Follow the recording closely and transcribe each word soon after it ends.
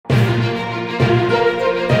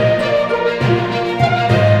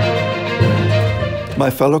My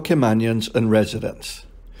fellow Caymanians and residents,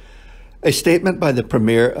 a statement by the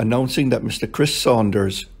Premier announcing that Mr. Chris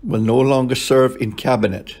Saunders will no longer serve in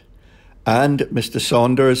Cabinet, and Mr.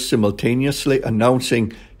 Saunders simultaneously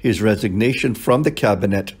announcing his resignation from the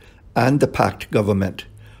Cabinet and the Pact government,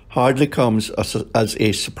 hardly comes as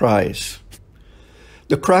a surprise.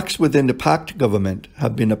 The cracks within the Pact government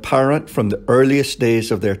have been apparent from the earliest days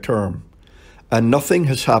of their term, and nothing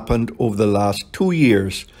has happened over the last 2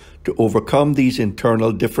 years to overcome these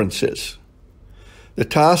internal differences. The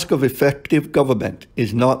task of effective government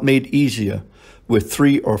is not made easier with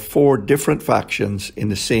 3 or 4 different factions in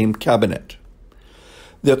the same cabinet.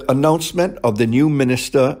 The announcement of the new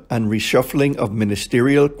minister and reshuffling of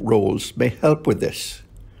ministerial roles may help with this.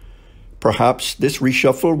 Perhaps this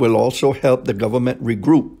reshuffle will also help the government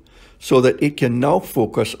regroup so that it can now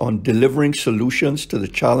focus on delivering solutions to the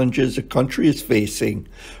challenges the country is facing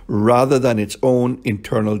rather than its own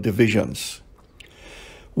internal divisions.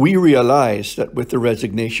 We realize that with the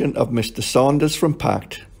resignation of Mr. Saunders from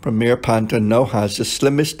Pact, Premier Panton now has the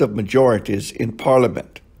slimmest of majorities in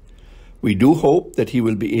Parliament. We do hope that he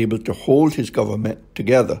will be able to hold his government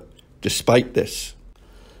together despite this.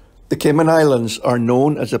 The Cayman Islands are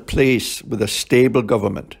known as a place with a stable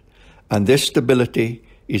government, and this stability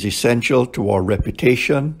is essential to our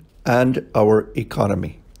reputation and our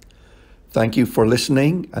economy. Thank you for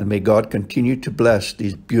listening, and may God continue to bless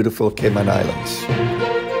these beautiful Cayman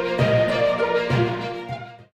Islands.